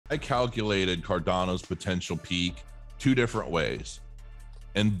calculated Cardano's potential peak two different ways,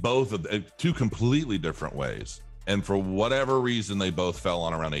 and both of two completely different ways. And for whatever reason, they both fell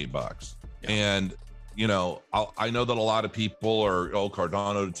on around $8. Yeah. And you know, I know that a lot of people are,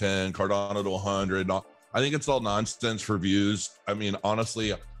 Cardano to 10, Cardano to 100. I think it's all nonsense for views. I mean,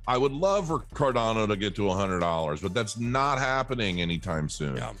 honestly, I would love for Cardano to get to $100, but that's not happening anytime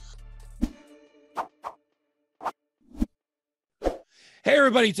soon. Yeah. Hey,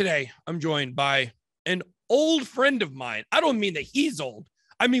 everybody. Today, I'm joined by an old friend of mine. I don't mean that he's old.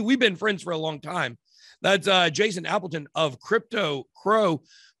 I mean, we've been friends for a long time. That's Jason Appleton of Crypto Crow.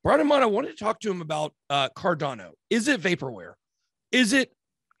 Brought him on. I wanted to talk to him about Cardano. Is it vaporware? Is it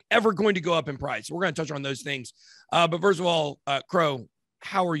ever going to go up in price? We're going to touch on those things. But first of all, Crow,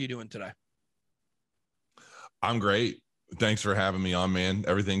 how are you doing today? I'm great. Thanks for having me on, man.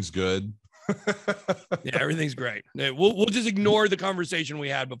 Everything's good. Yeah, everything's great. We'll just ignore the conversation we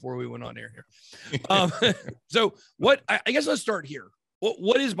had before we went on air here. So what, I guess let's start here.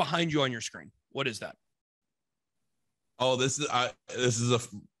 What is behind you on your screen? What is that? Oh, this is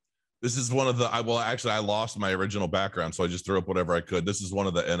one of the, I lost my original background, so I just threw up whatever I could. This is one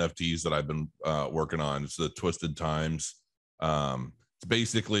of the NFTs that I've been working on. It's the Twisted Times. It's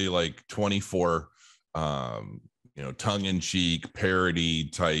basically like 24, tongue-in-cheek parody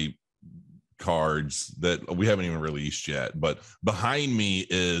type cards that we haven't even released yet. But behind me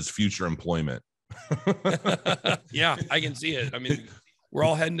is future employment. Yeah, I can see it. I mean, we're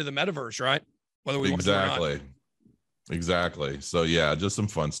all heading to the metaverse, right? Whether we want to or not. Exactly. So yeah, just some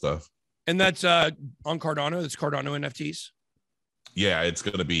fun stuff. And that's on Cardano. That's Cardano NFTs. Yeah, it's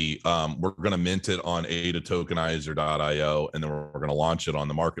going to be, we're going to mint it on tokenizer.io, and then we're going to launch it on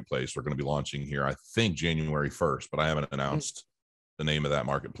the marketplace. We're going to be launching here, I think, January 1st, but I haven't announced the name of that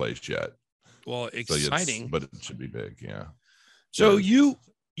marketplace yet. Well, exciting. So but it should be big. Yeah. So you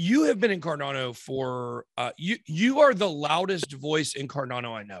have been in Cardano for, you are the loudest voice in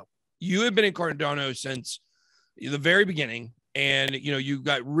Cardano I know. You have been in Cardano since the very beginning, and you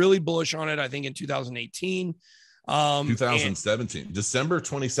got really bullish on it, I think, in 2018. 2017, December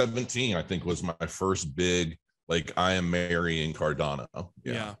 2017, I think, was my first big, like, I am marrying Cardano.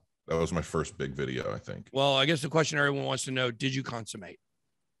 Yeah. That was my first big video, I think. Well, I guess the question everyone wants to know, did you consummate?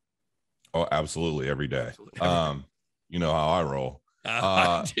 Oh, absolutely. Every day. Absolutely. You know how I roll.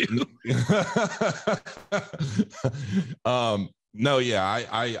 I do. No, yeah,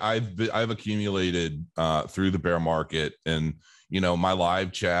 I've accumulated through the bear market, and my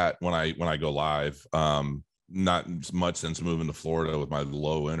live chat when I go live, not much since moving to Florida with my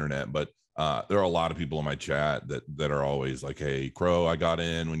low internet, but there are a lot of people in my chat that are always like, "Hey, Crow, I got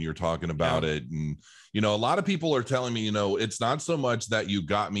in when you were talking about it," and a lot of people are telling me, it's not so much that you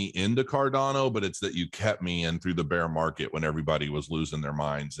got me into Cardano, but it's that you kept me in through the bear market when everybody was losing their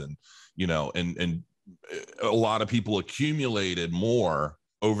minds, and and a lot of people accumulated more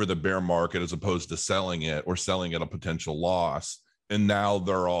over the bear market as opposed to selling it or selling at a potential loss. And now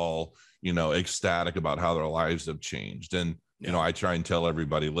they're all, ecstatic about how their lives have changed. And, I try and tell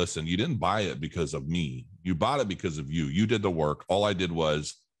everybody, listen, you didn't buy it because of me. You bought it because of you. You did the work. All I did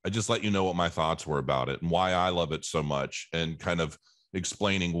was I just let you know what my thoughts were about it and why I love it so much, and kind of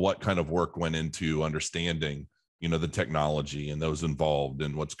explaining what kind of work went into understanding the technology and those involved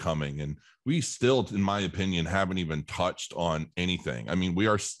and what's coming. And we still, in my opinion, haven't even touched on anything. I mean, we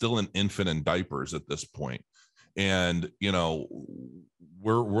are still an infant in diapers at this point. And,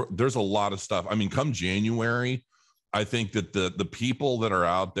 there's a lot of stuff. I mean, come January, I think that the people that are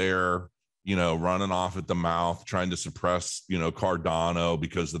out there, running off at the mouth, trying to suppress, Cardano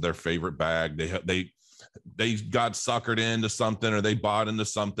because of their favorite bag, they got suckered into something, or they bought into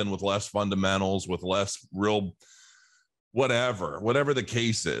something with less fundamentals, with less real, whatever the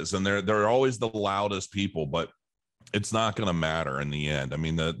case is. And they're always the loudest people, but it's not going to matter in the end. I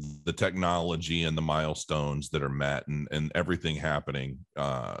mean, the technology and the milestones that are met and everything happening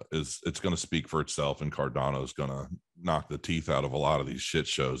it's going to speak for itself, and Cardano is going to knock the teeth out of a lot of these shit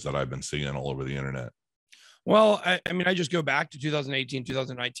shows that I've been seeing all over the internet. Well, I mean, I just go back to 2018,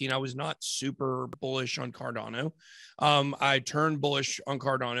 2019. I was not super bullish on Cardano. I turned bullish on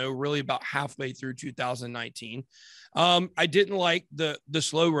Cardano really about halfway through 2019. I didn't like the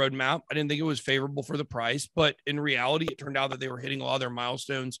slow roadmap. I didn't think it was favorable for the price, but in reality, it turned out that they were hitting a lot of their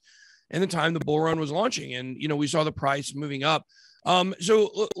milestones in the time the bull run was launching. And, we saw the price moving up.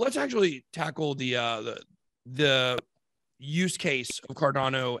 So let's actually tackle the use case of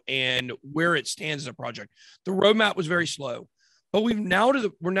Cardano and where it stands as a project. The roadmap was very slow, but we're now to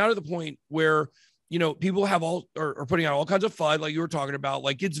the point where you know, people have are putting out all kinds of FUD, like you were talking about,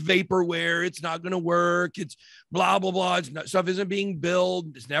 like it's vaporware, it's not going to work, it's blah, blah, blah. Stuff isn't being built.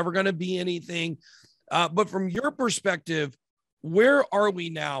 It's never going to be anything. But from your perspective, where are we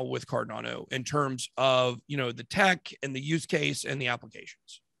now with Cardano in terms of, you know, the tech and the use case and the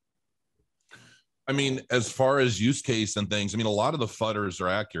applications? I mean, as far as use case and things, I mean, a lot of the fudders are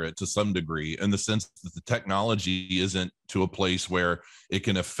accurate to some degree in the sense that the technology isn't to a place where it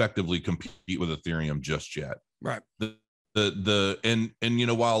can effectively compete with Ethereum just yet. Right. And you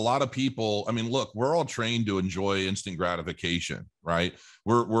know, while a lot of people, I mean, look, we're all trained to enjoy instant gratification, right?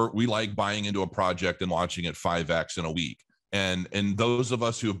 We like buying into a project and watching it 5x in a week. And those of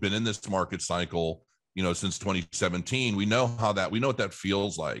us who have been in this market cycle, you know, since 2017, we know what that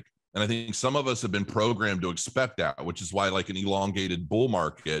feels like. And I think some of us have been programmed to expect that, which is why like an elongated bull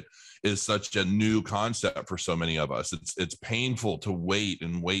market is such a new concept for so many of us. It's painful to wait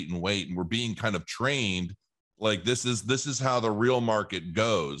and wait and wait. And we're being kind of trained like this is how the real market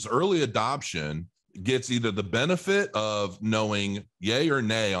goes. Early adoption gets either the benefit of knowing yay or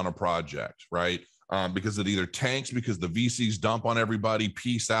nay on a project, right? Because it either tanks because the VCs dump on everybody,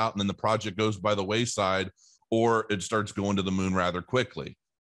 peace out, and then the project goes by the wayside, or it starts going to the moon rather quickly.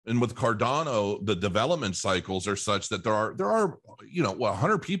 And with Cardano, the development cycles are such that there are, you know,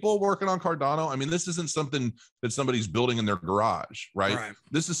 100 people working on Cardano. I mean, this isn't something that somebody's building in their garage, right?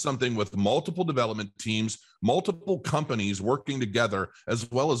 This is something with multiple development teams, multiple companies working together, as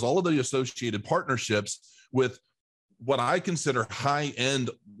well as all of the associated partnerships with what I consider high-end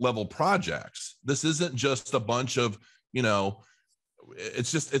level projects. This isn't just a bunch of, you know,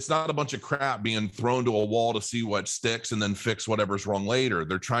 it's not a bunch of crap being thrown to a wall to see what sticks and then fix whatever's wrong later.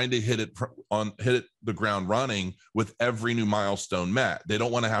 They're trying to hit the ground running with every new milestone met. They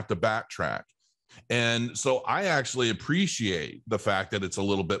don't want to have to backtrack. And so I actually appreciate the fact that it's a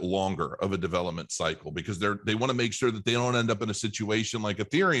little bit longer of a development cycle, because they want to make sure that they don't end up in a situation like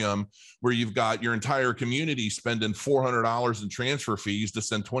Ethereum, where you've got your entire community spending $400 in transfer fees to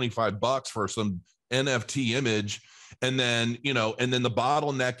send $25 for some NFT image. And then, you know, and then the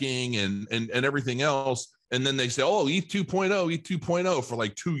bottlenecking and everything else. And then they say, oh, ETH 2.0, ETH 2.0 for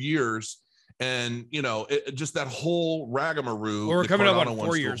like 2 years. And, you know, just that whole ragamaroo. Well, we're coming up on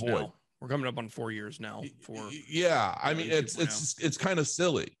 4 years now. We're coming up on 4 years now. Yeah. I mean, it's kind of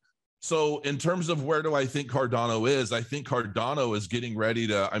silly. So in terms of where do I think Cardano is, I think Cardano is getting ready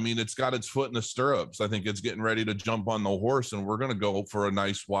to, I mean, it's got its foot in the stirrups. I think it's getting ready to jump on the horse, and we're going to go for a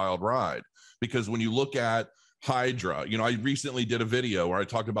nice wild ride. Because when you look at Hydra, you know, I recently did a video where I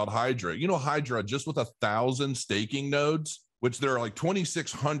talked about Hydra. You know, Hydra, just with 1,000 staking nodes, which there are like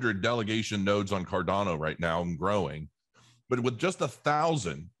 2,600 delegation nodes on Cardano right now and growing. But with just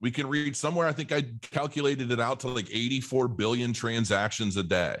 1,000, we can read somewhere, I think I calculated it out to like 84 billion transactions a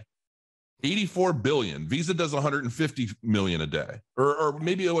day. 84 billion. Visa does 150 million a day, or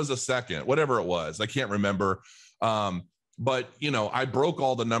maybe it was a second, whatever it was. I can't remember. But, you know, I broke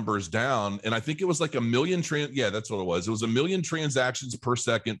all the numbers down, and I think it was like 1 million. Yeah, that's what it was. It was 1 million transactions per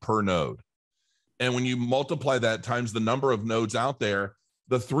second per node. And when you multiply that times the number of nodes out there,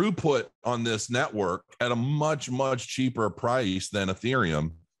 the throughput on this network at a much, much cheaper price than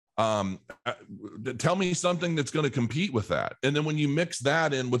Ethereum. Tell me something that's going to compete with that. And then when you mix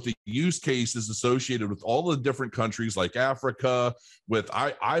that in with the use cases associated with all the different countries like Africa,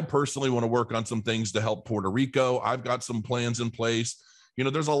 I personally want to work on some things to help Puerto Rico. I've got some plans in place. You know,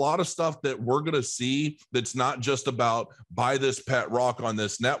 there's a lot of stuff that we're going to see that's not just about buy this pet rock on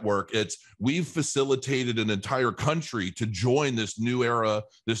this network. It's we've facilitated an entire country to join this new era,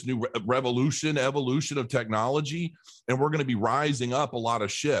 this new evolution of technology. And we're going to be rising up a lot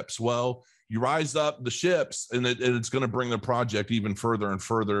of ships. Well, you rise up the ships, and it's going to bring the project even further and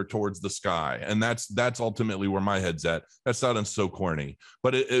further towards the sky. And that's ultimately where my head's at. That sounds so corny,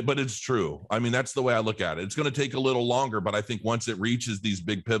 but it's true. I mean, that's the way I look at it. It's going to take a little longer, but I think once it reaches these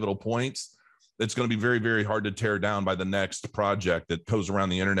big pivotal points, it's going to be very, very hard to tear down by the next project that goes around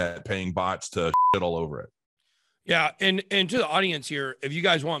the internet paying bots to shit all over it. Yeah. And to the audience here, if you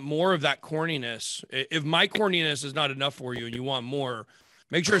guys want more of that corniness, if my corniness is not enough for you and you want more,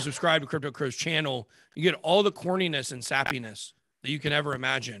 make sure to subscribe to Crypto Crow's channel. You get all the corniness and sappiness that you can ever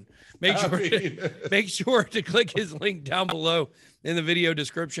imagine. Make sure to click his link down below in the video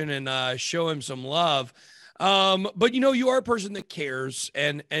description and show him some love. But you know, you are a person that cares,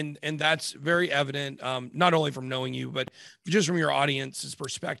 and that's very evident, not only from knowing you, but just from your audience's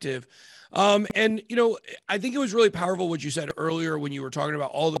perspective. And you know, I think it was really powerful what you said earlier when you were talking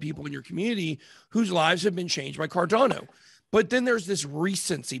about all the people in your community whose lives have been changed by Cardano. But then there's this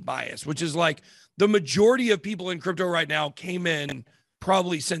recency bias, which is like the majority of people in crypto right now came in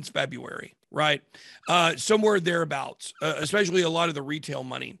probably since February. right? Somewhere thereabouts, especially a lot of the retail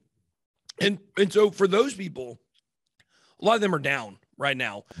money. And so for those people, a lot of them are down right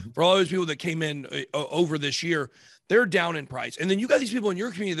now. For all those people that came in over this year, they're down in price. And then you got these people in your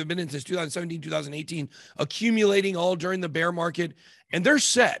community that have been in since 2017, 2018, accumulating all during the bear market, and they're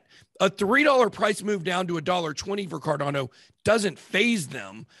set. A $3 price move down to $1.20 for Cardano doesn't phase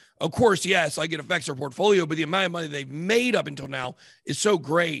them. Of course, yes, like it affects their portfolio, but the amount of money they've made up until now is so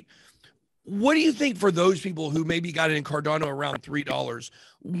great. What do you think for those people who maybe got in Cardano around $3?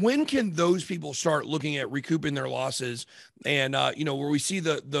 When can those people start looking at recouping their losses and, where we see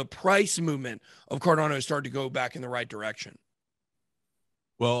the price movement of Cardano start to go back in the right direction?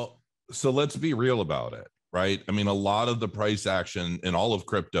 Well, so let's be real about it, right? I mean, a lot of the price action in all of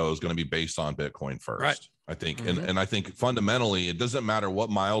crypto is going to be based on Bitcoin first, right? I think. Mm-hmm. And I think fundamentally, it doesn't matter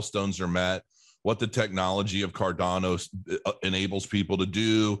what milestones are met, what the technology of Cardano enables people to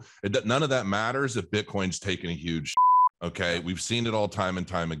do. None of that matters if Bitcoin's taking a huge. Okay, we've seen it all time and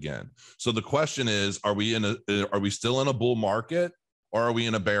time again. So the question is, are we still in a bull market, or are we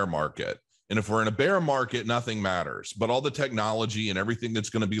in a bear market? And if we're in a bear market, nothing matters. But all the technology and everything that's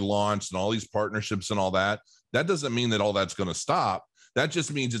going to be launched and all these partnerships and all that doesn't mean that all that's going to stop. That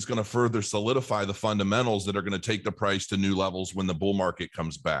just means it's going to further solidify the fundamentals that are going to take the price to new levels when the bull market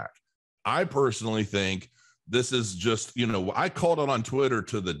comes back. I personally think this is just, I called it on Twitter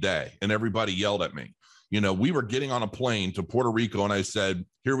to the day and everybody yelled at me. We were getting on a plane to Puerto Rico and I said,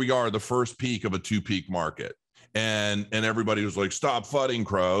 here we are, the first peak of a 2-peak market. And everybody was like, stop fudding,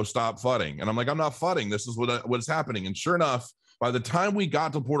 Crow, stop fudding. And I'm like, I'm not fudding. This is what's happening. And sure enough, by the time we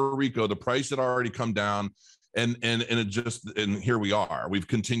got to Puerto Rico, the price had already come down and here we are. We've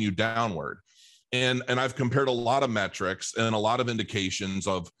continued downward. And I've compared a lot of metrics and a lot of indications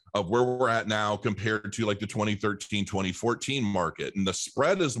of where we're at now compared to like the 2013, 2014 market. And the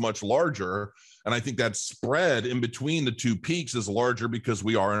spread is much larger. And I think that spread in between the two peaks is larger because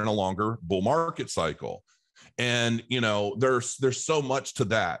we are in a longer bull market cycle. And, there's so much to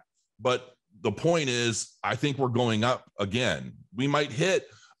that. But the point is, I think we're going up again. We might hit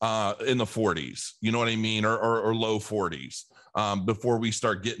in the 40s, you know what I mean? Or low 40s. Before we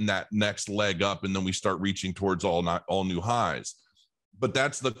start getting that next leg up and then we start reaching towards all new highs. But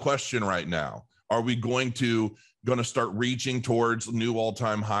that's the question right now. Are we going to start reaching towards new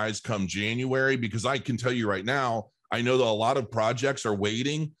all-time highs come January? Because I can tell you right now, I know that a lot of projects are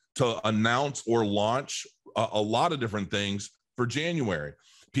waiting to announce or launch a lot of different things for January.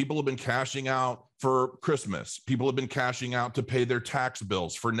 People have been cashing out for Christmas. People have been cashing out to pay their tax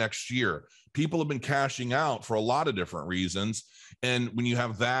bills for next year. People have been cashing out for a lot of different reasons. And when you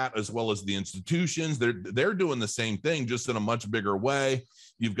have that, as well as the institutions, they're doing the same thing, just in a much bigger way.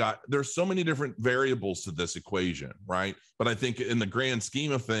 There's so many different variables to this equation, right? But I think in the grand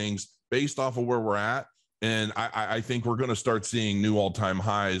scheme of things, based off of where we're at, and I think we're going to start seeing new all-time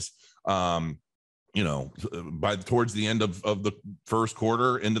highs, by towards the end of the first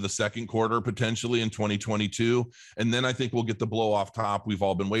quarter into the second quarter, potentially in 2022. And then I think we'll get the blow off top we've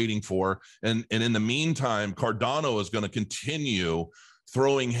all been waiting for. And in the meantime, Cardano is going to continue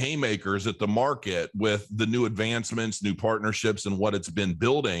throwing haymakers at the market with the new advancements, new partnerships, and what it's been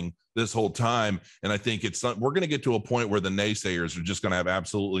building this whole time. And I think we're going to get to a point where the naysayers are just going to have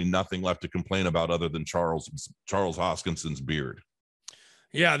absolutely nothing left to complain about other than Charles Hoskinson's beard.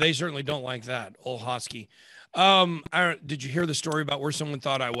 Yeah, they certainly don't like that, old Hosky. Did you hear the story about where someone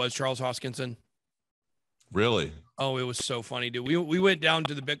thought I was, Charles Hoskinson? Really? Oh, it was so funny, dude. We went down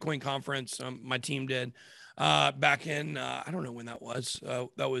to the Bitcoin conference. My team did back in, I don't know when that was.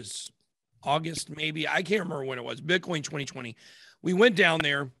 That was August, maybe. I can't remember when it was. Bitcoin 2020. We went down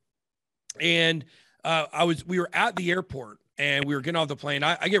there, and we were at the airport. And we were getting off the plane.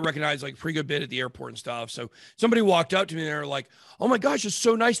 I get recognized like pretty good bit at the airport and stuff. So somebody walked up to me and they're like, oh my gosh, it's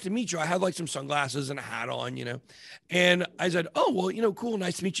so nice to meet you. I had like some sunglasses and a hat on, And I said, oh, well, cool.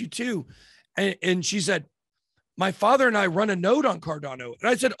 Nice to meet you too. And she said, my father and I run a node on Cardano. And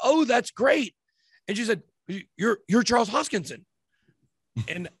I said, oh, that's great. And she said, you're Charles Hoskinson.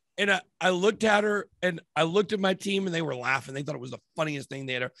 and I looked at her and I looked at my team and they were laughing. They thought it was the funniest thing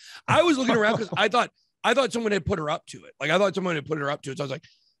they had ever. I was looking around because I thought someone had put her up to it. Like, I thought someone had put her up to it. So I was like,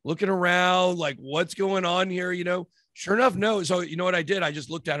 looking around, like, what's going on here? Sure enough, no. So you know what I did? I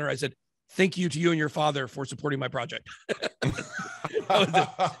just looked at her. I said, thank you to you and your father for supporting my project. You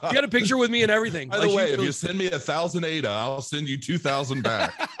got a picture with me and everything. By the way, if you send me 1,000 ADA, I'll send you 2,000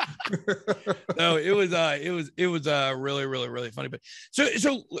 back. No, it was really, really, really funny. But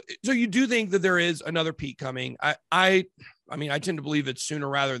so you do think that there is another peak coming? I mean, I tend to believe it's sooner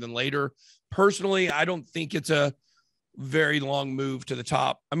rather than later. Personally, I don't think it's a very long move to the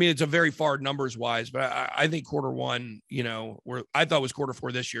top. I mean, it's a very far numbers wise, but I think Q1, you know, where I thought was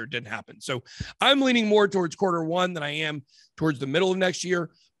Q4 this year, didn't happen. So I'm leaning more towards Q1 than I am towards the middle of next year.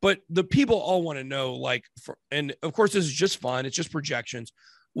 But the people all want to know, like, and of course, this is just fun. It's just projections.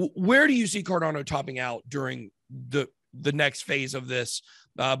 Where do you see Cardano topping out during the next phase of this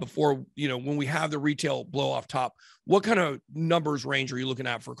before, you know, when we have the retail blow off top? What kind of numbers range are you looking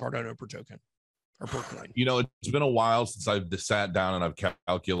at for Cardano per token? Or per coin? You know, it's been a while since I've sat down and I've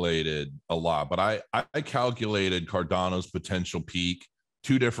calculated a lot, but I calculated Cardano's potential peak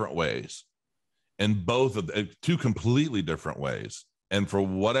two different ways, and both of two completely different ways. And for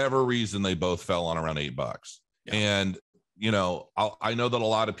whatever reason, they both fell on around $8. Yeah. And, you know, I know that a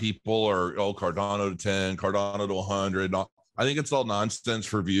lot of people are, Cardano to 10, Cardano to 100. I think it's all nonsense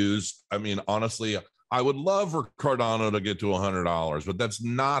for views. I mean, honestly, I would love for Cardano to get to $100, but that's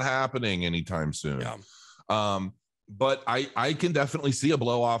not happening anytime soon. Yeah. But I can definitely see a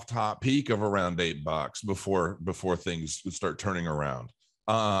blow off top peak of around $8 before things start turning around.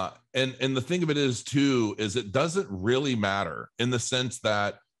 And the thing of it is too, is it doesn't really matter in the sense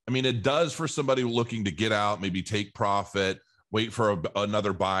that, I mean, it does for somebody looking to get out, maybe take profit, wait for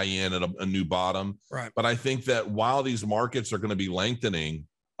another buy-in at a new bottom. Right. But I think that while these markets are going to be lengthening,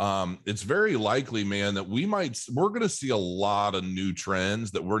 it's very likely, man, that we're going to see a lot of new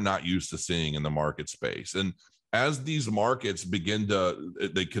trends that we're not used to seeing in the market space. And as these markets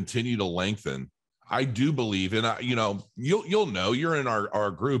they continue to lengthen, I do believe, and you know, you'll know, you're in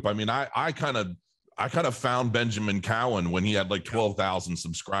our group. I mean, I kind of found Benjamin Cowan when he had like 12,000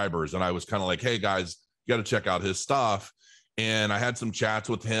 subscribers, and I was kind of like, hey guys, you got to check out his stuff. And I had some chats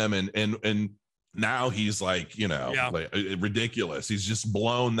with him, and now he's like, you know, like, ridiculous. He's just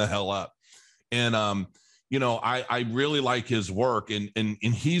blown the hell up. And, you know, I really like his work, and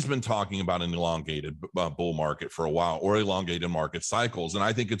he's been talking about an elongated bull market for a while, or elongated market cycles. And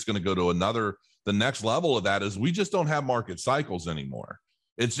I think it's going to go to the next level of that is we just don't have market cycles anymore.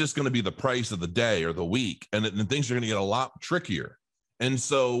 It's just going to be the price of the day or the week. And things are going to get a lot trickier. And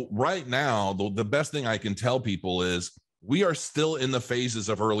so right now, the best thing I can tell people is we are still in the phases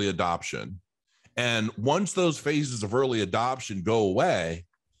of early adoption. And once those phases of early adoption go away,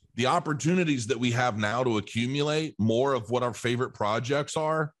 the opportunities that we have now to accumulate more of what our favorite projects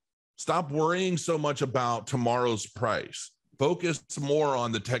are, stop worrying so much about tomorrow's price. Focus more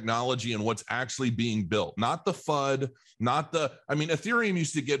on the technology and what's actually being built, not the FUD, Ethereum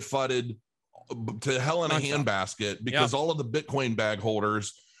used to get FUDded to hell in a handbasket because all of the Bitcoin bag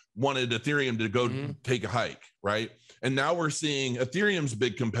holders wanted Ethereum to go take a hike, right? And now we're seeing Ethereum's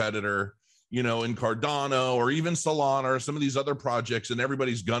big competitor, you know, in Cardano or even Solana or some of these other projects, and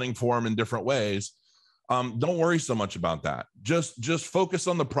everybody's gunning for them in different ways. Don't worry so much about that. Just focus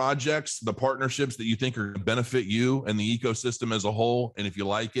on the projects, the partnerships that you think are going to benefit you and the ecosystem as a whole. And if you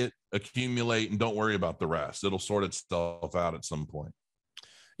like it, accumulate and don't worry about the rest. It'll sort itself out at some point.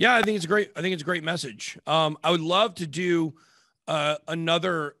 Yeah, I think it's a great message. I would love to do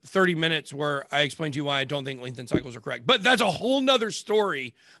another 30 minutes where I explain to you why I don't think lengthened cycles are correct, but that's a whole nother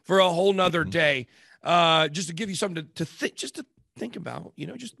story for a whole nother day. Just to give you something to think about, you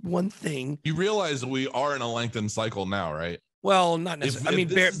know, just one thing. You realize we are in a lengthened cycle now, right? Well, not necessarily.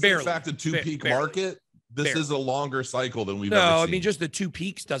 Barely. In fact, a two-peak market. This is a longer cycle than we've ever seen. No, I mean, just the two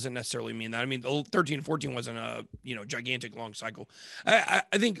peaks doesn't necessarily mean that. I mean, the 13 and 14 wasn't a, you know, gigantic long cycle. I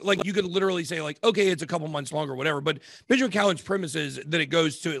think, like, you could literally say, like, okay, it's a couple months longer, whatever. But Benjamin Cowan's premise is that it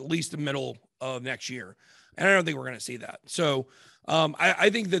goes to at least the middle of next year. And I don't think we're going to see that. So I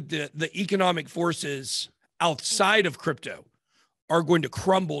think that the economic forces outside of crypto are going to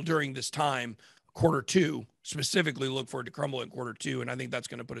crumble during this time. Q2, specifically look for it to crumble in Q2. And I think that's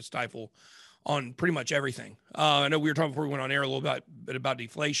going to put a stifle on pretty much everything. I know we were talking before we went on air a little bit about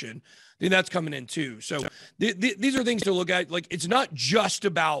deflation. I think that's coming in too. So these are things to look at. Like, it's not just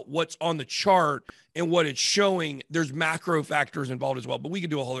about what's on the chart and what it's showing. There's macro factors involved as well, but we could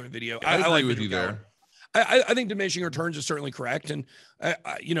do a whole other video. I agree with you there. I think diminishing returns is certainly correct. And,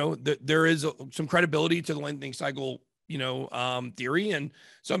 you know, there is some credibility to the lengthening cycle, you know, theory. And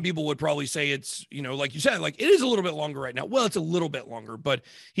some people would probably say it's, you know, like you said, like, it is a little bit longer right now. Well, it's a little bit longer, but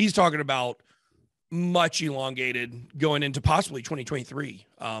he's talking about much elongated going into possibly 2023,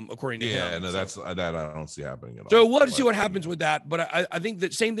 according to him. Yeah, no, that's that I don't see happening at all. So we'll have to see what happens with that. But I think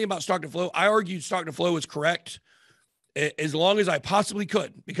that same thing about stock to flow. I argued stock to flow is correct as long as I possibly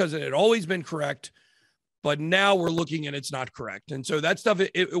could, because it had always been correct. But now we're looking and it's not correct. And so that stuff,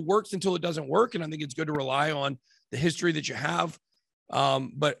 it works until it doesn't work. And I think it's good to rely on the history that you have.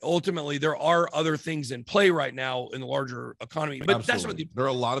 But ultimately, there are other things in play right now in the larger economy. But Absolutely. that's what there are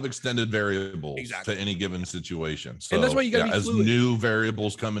a lot of extended variables exactly. to any given situation. So and that's why you got to be as fluid. new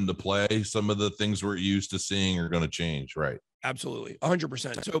variables come into play, some of the things we're used to seeing are going to change, right? Absolutely,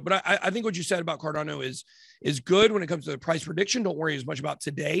 100%. So, but I think what you said about Cardano is good when it comes to the price prediction. Don't worry as much about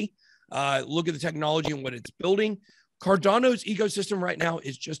today. Look at the technology and what it's building. Cardano's ecosystem right now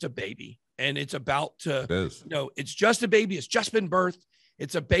is just a baby, and it's about to, it's just a baby. It's just been birthed.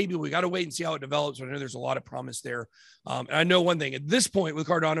 It's a baby. We got to wait and see how it develops. But I know there's a lot of promise there. And I know one thing at this point with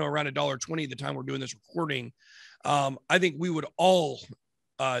Cardano around $1.20, the time we're doing this recording, I think we would all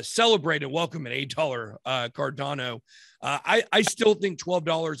celebrate and welcome an $8 Cardano. I still think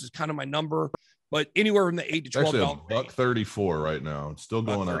 $12 is kind of my number, but anywhere from the $8 to $12. Actually, $1.34 right now. It's still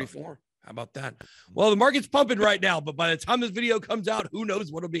going up. How about that? Well, the market's pumping right now, but by the time this video comes out, who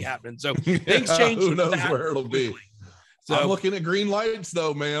knows what'll be happening. So things change. Who knows where it'll be. So I'm looking at green lights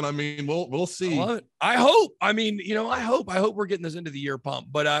though, man. I mean, we'll see. I hope. I mean, I hope we're getting this into the year pump.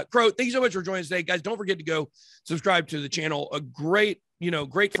 But Crow, thank you so much for joining us today. Guys, don't forget to go subscribe to the channel. A great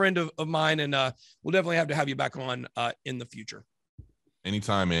friend of mine, and we'll definitely have to have you back on in the future.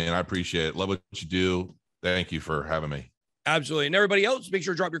 Anytime, man. I appreciate it. Love what you do. Thank you for having me. Absolutely. And everybody else, make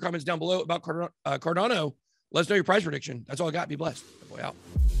sure to drop your comments down below about Cardano. Let us know your price prediction. That's all I got. Be blessed. Boy out.